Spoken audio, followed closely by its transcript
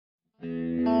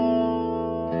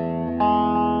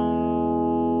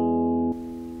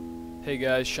Hey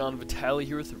guys, Sean Vitale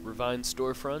here with Revine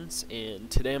Storefronts, and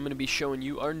today I'm going to be showing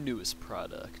you our newest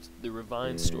product, the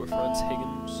Revine Storefronts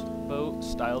Higgins boat,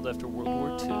 styled after World War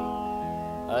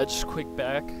II. Just a quick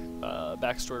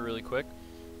backstory really quick.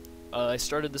 I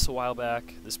started this a while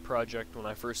back, this project, when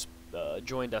I first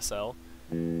joined SL.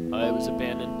 It was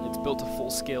abandoned. It's built to full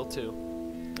scale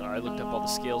too. I looked up all the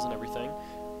scales and everything.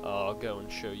 I'll go and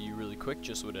show you really quick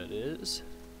just what it is.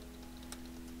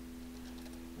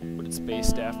 What it's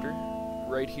based after.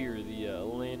 Right here, the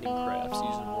landing crafts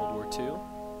used in World War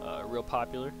II, real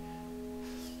popular.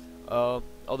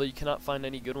 Although you cannot find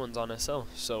any good ones on SL,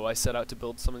 so I set out to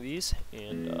build some of these,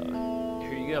 and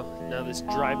here you go. Now this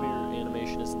driver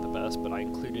animation isn't the best, but I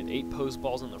included 8 pose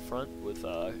balls in the front with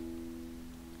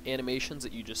animations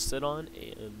that you just sit on,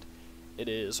 and it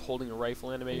is holding a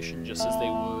rifle animation just as they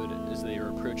would as they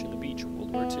were approaching the beach in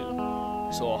World War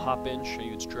II. So I'll hop in, show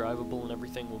you it's drivable and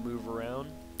everything will move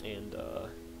around, and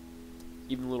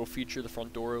even a little feature, the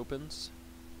front door opens.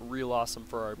 Real awesome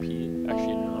for RP. Actually, I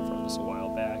didn't know from this a while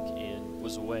back and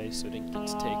was away, so didn't get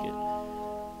to take it.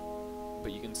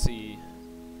 But you can see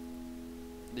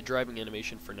the driving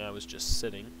animation for now is just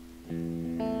sitting.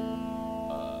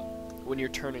 When you're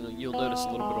turning, you'll notice a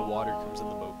little bit of water comes in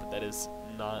the boat, but that is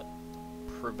not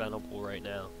preventable right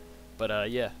now.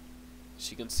 But yeah,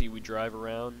 so you can see we drive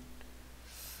around.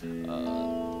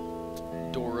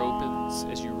 Door opens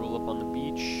as you roll up on the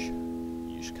beach.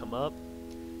 You just come up,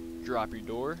 drop your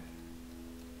door,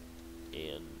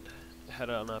 and head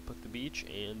on up at the beach,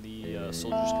 and the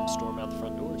soldiers can storm out the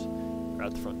front doors, or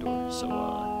out the front door. So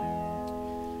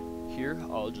here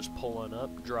I'll just pull on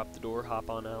up, drop the door,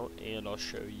 hop on out, and I'll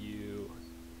show you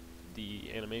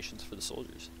the animations for the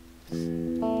soldiers.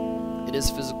 It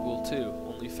is physical too,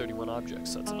 only 31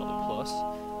 objects, so that's another plus.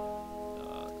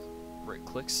 Right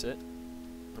click, sit.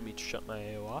 Let me shut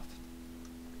my AO off.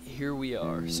 Here we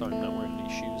are. Sorry, I'm not wearing any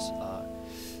shoes.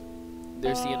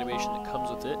 There's the animation that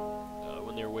comes with it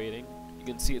when they're waiting. You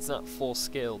can see it's not full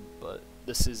scale, but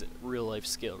this is real life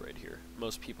scale right here.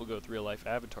 Most people go with real life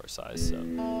avatar size, so.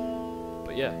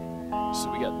 But yeah,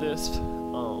 so we got this.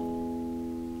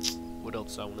 What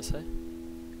else do I want to say?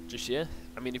 Just yeah,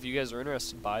 I mean, if you guys are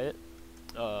interested, buy it.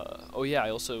 Oh yeah,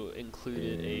 I also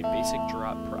included a basic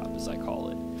drop prop, as I call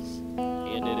it,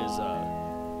 and it is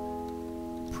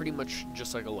pretty much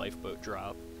just like a lifeboat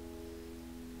drop.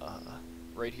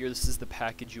 Right here, this is the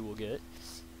package you will get.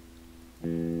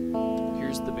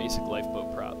 Here's the basic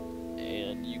lifeboat prop,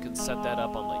 and you can set that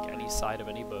up on like any side of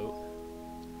any boat,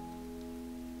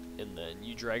 and then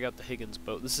you drag out the Higgins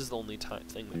boat. This is the only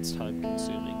thing that's time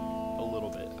consuming a little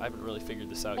bit. I haven't really figured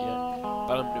this out yet,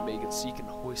 but I'm going to make it so you can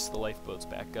hoist the lifeboats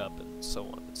back up and so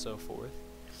on and so forth.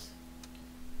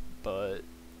 But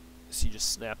so you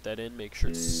just snap that in, make sure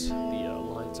it's, the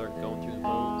lines aren't going through the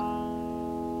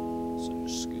boat. So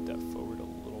just scoot that forward a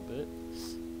little bit.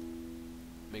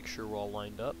 Make sure we're all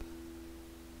lined up.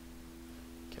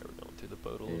 Okay, we're going through the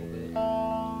boat a little bit.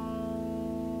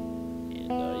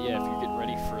 And yeah, if you're getting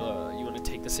ready for, you want to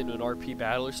take this into an RP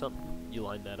battle or something, you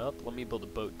line that up. Let me build a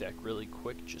boat deck really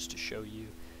quick just to show you.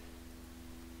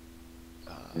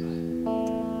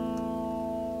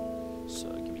 So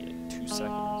give me like 2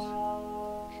 seconds.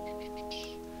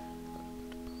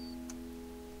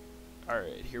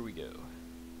 Alright, here we go.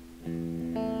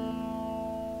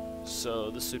 So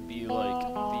this would be like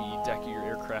the deck of your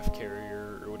aircraft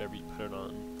carrier or whatever you put it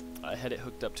on. I had it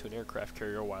hooked up to an aircraft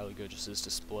carrier a while ago just as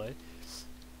display.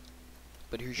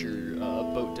 But here's your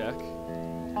boat deck.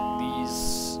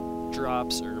 These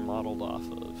drops are modeled off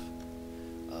of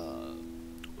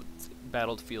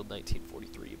Battlefield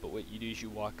 1943, but what you do is you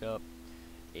walk up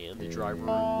and the driver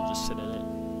will just sit in it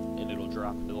and it'll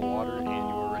drop into the water and you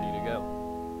are ready to go.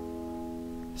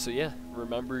 So yeah,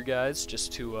 remember guys,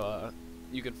 just to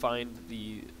you can find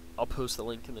I'll post the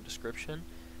link in the description,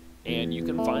 and you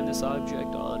can find this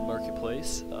object on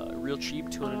Marketplace, real cheap,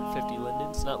 250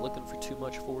 lindens, not looking for too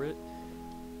much for it.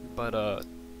 But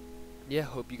yeah,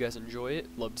 hope you guys enjoy it.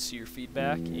 Love to see your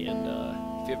feedback, and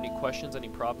if you have any questions, any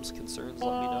problems, concerns,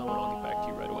 let me know and I'll get back to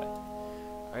you right away.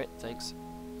 Alright, thanks.